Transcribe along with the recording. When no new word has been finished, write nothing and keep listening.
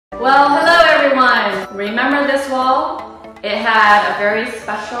Well, hello everyone! Remember this wall? It had a very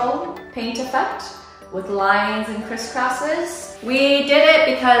special paint effect with lines and crisscrosses. We did it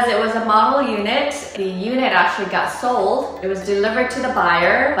because it was a model unit. The unit actually got sold. It was delivered to the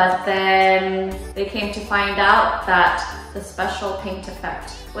buyer, but then they came to find out that the special paint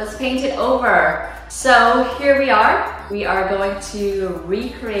effect was painted over. So here we are. We are going to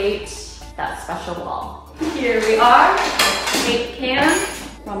recreate that special wall. Here we are, paint can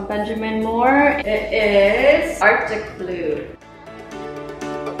from Benjamin Moore. It is Arctic Blue.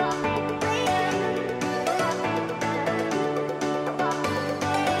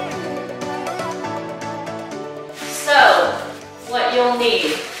 So, what you'll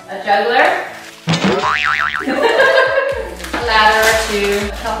need: a juggler, a ladder or two, a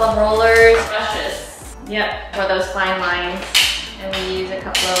couple of rollers, brushes. Yep, for those fine lines. And we use a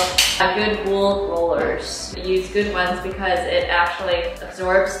couple of good wool rollers. We use good ones because it actually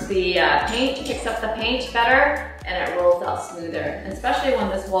absorbs the paint, picks up the paint better, and it rolls out smoother. And especially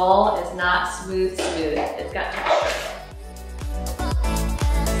when this wall is not smooth. It's got texture.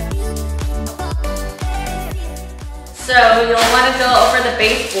 So you'll want to go over the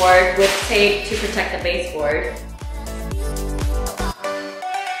baseboard with tape to protect the baseboard.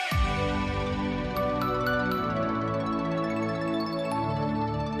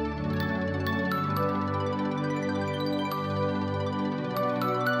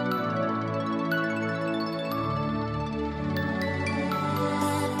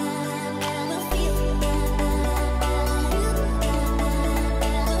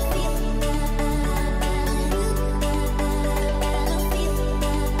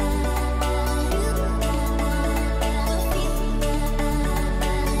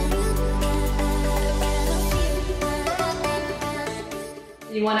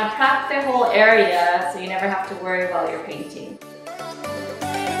 You want to prep the whole area so you never have to worry while you're painting.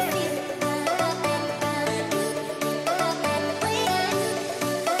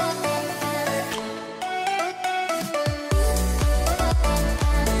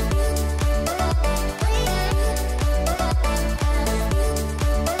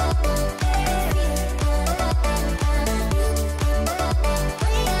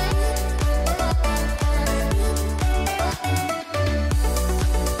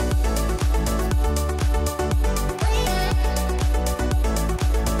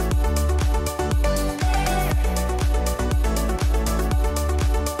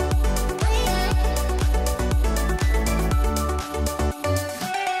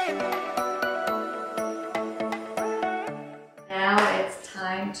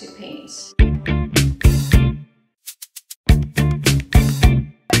 Time to paint. So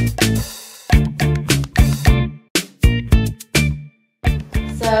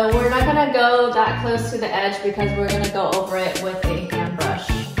we're not going to go that close to the edge because we're going to go over it with a hand brush.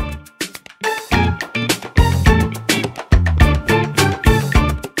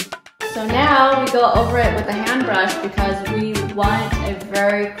 So now we go over it with a hand brush because we want a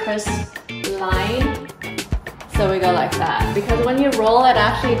very crisp line. So we go like that. Because when you roll, it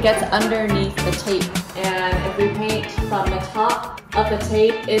actually gets underneath the tape. And if we paint from the top of the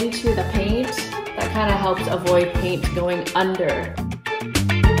tape into the paint, that kind of helps avoid paint going under.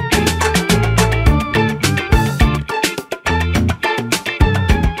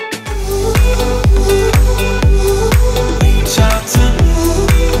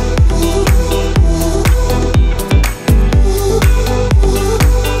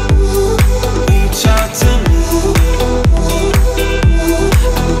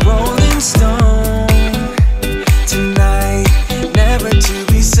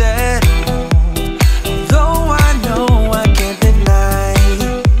 Though I know I can't deny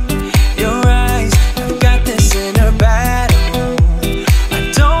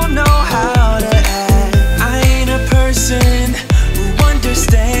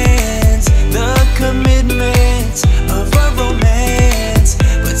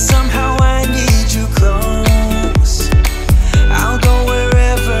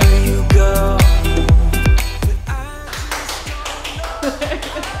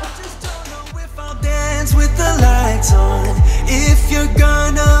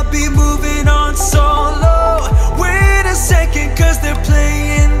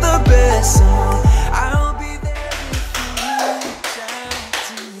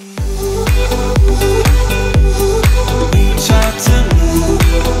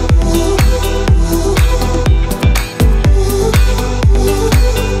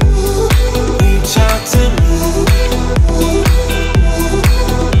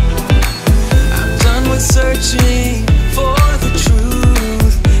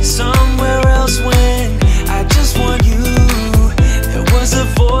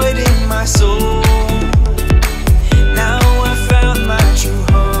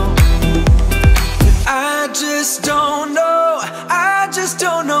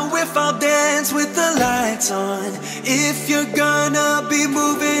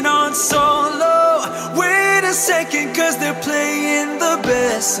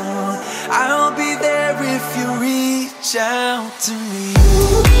best song. I'll be there if you reach out to me.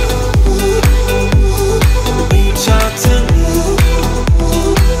 Reach out to me.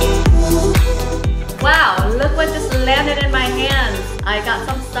 Wow, look what just landed in my hands. I got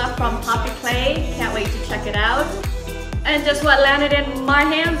some stuff from Poppy Clay. Can't wait to check it out. And just what landed in my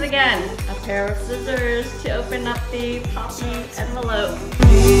hands again. A pair of scissors to open up the Poppy envelope.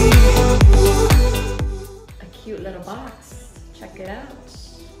 A cute little box. Check it out.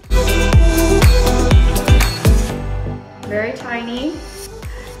 Very tiny.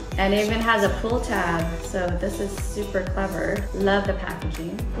 And it even has a pull tab. So this is super clever. Love the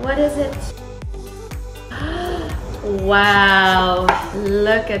packaging. What is it? Wow,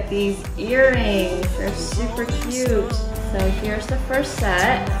 look at these earrings. They're super cute. So here's the first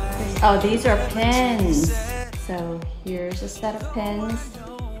set. Oh, these are pins. So here's a set of pins.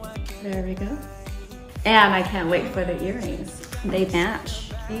 There we go. And I can't wait for the earrings. They match.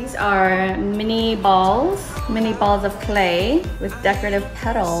 These are mini balls of clay with decorative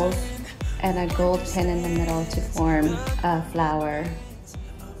petals and a gold pin in the middle to form a flower.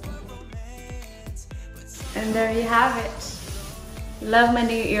 And there you have it. Love my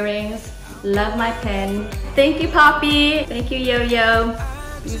new earrings. Love my pin. Thank you, Poppy. Thank you, Yo-Yo.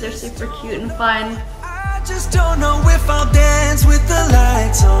 These are super cute and fun. I just don't know if I'll dance with the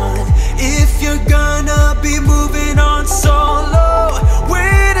lights on. If you're gonna be moving on solo,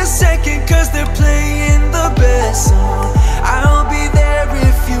 wait a second, cause they're playing the best song. I'll be there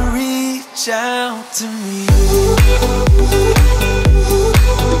if you reach out to me.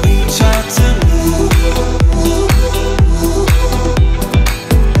 Reach out to me.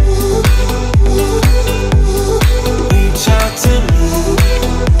 Reach out to me.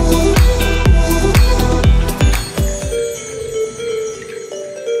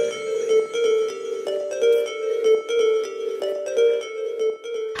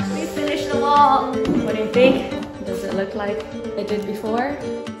 We finished the wall. What do you think? Does it look like it did before?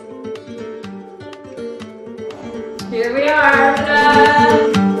 Here we are. Ta-da!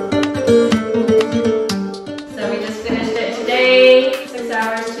 So we just finished it today. 6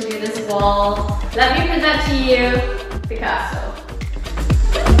 hours to do this wall. Let me present to you